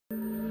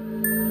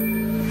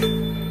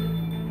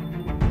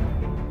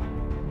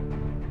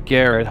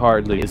Garrett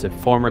Hartley is a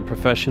former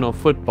professional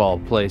football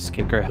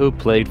placekicker who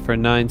played for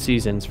 9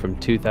 seasons from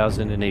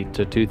 2008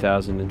 to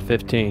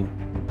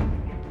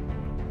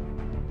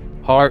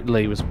 2015.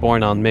 Hartley was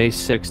born on May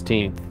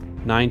 16,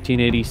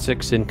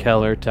 1986 in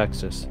Keller,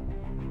 Texas.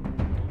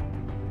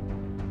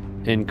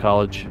 In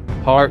college,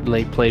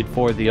 Hartley played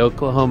for the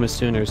Oklahoma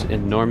Sooners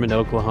in Norman,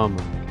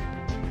 Oklahoma.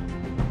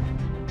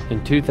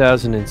 In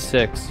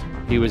 2006,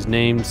 he was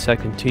named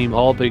second-team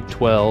All-Big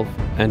 12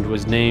 and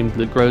was named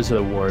the Groza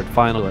Award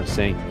finalist.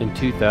 In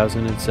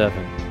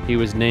 2007, he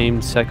was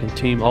named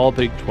second-team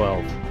All-Big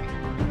 12.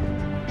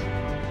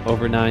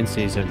 Over 9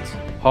 seasons,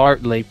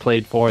 Hartley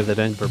played for the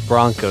Denver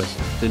Broncos,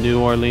 the New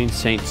Orleans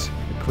Saints,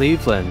 the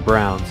Cleveland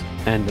Browns,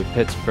 and the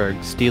Pittsburgh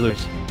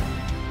Steelers.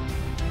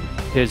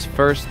 His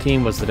first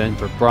team was the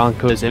Denver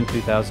Broncos in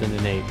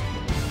 2008.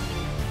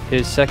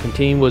 His second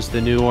team was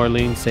the New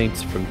Orleans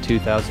Saints from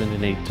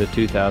 2008 to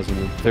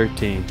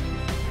 2013.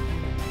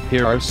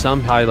 Here are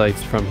some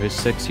highlights from his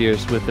 6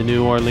 years with the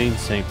New Orleans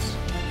Saints.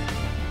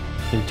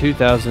 In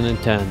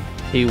 2010,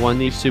 he won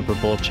the Super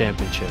Bowl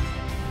championship.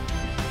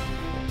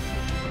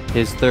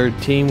 His third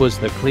team was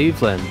the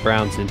Cleveland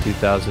Browns in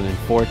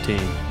 2014.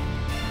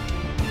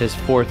 His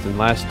fourth and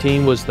last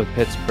team was the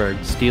Pittsburgh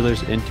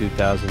Steelers in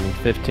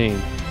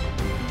 2015.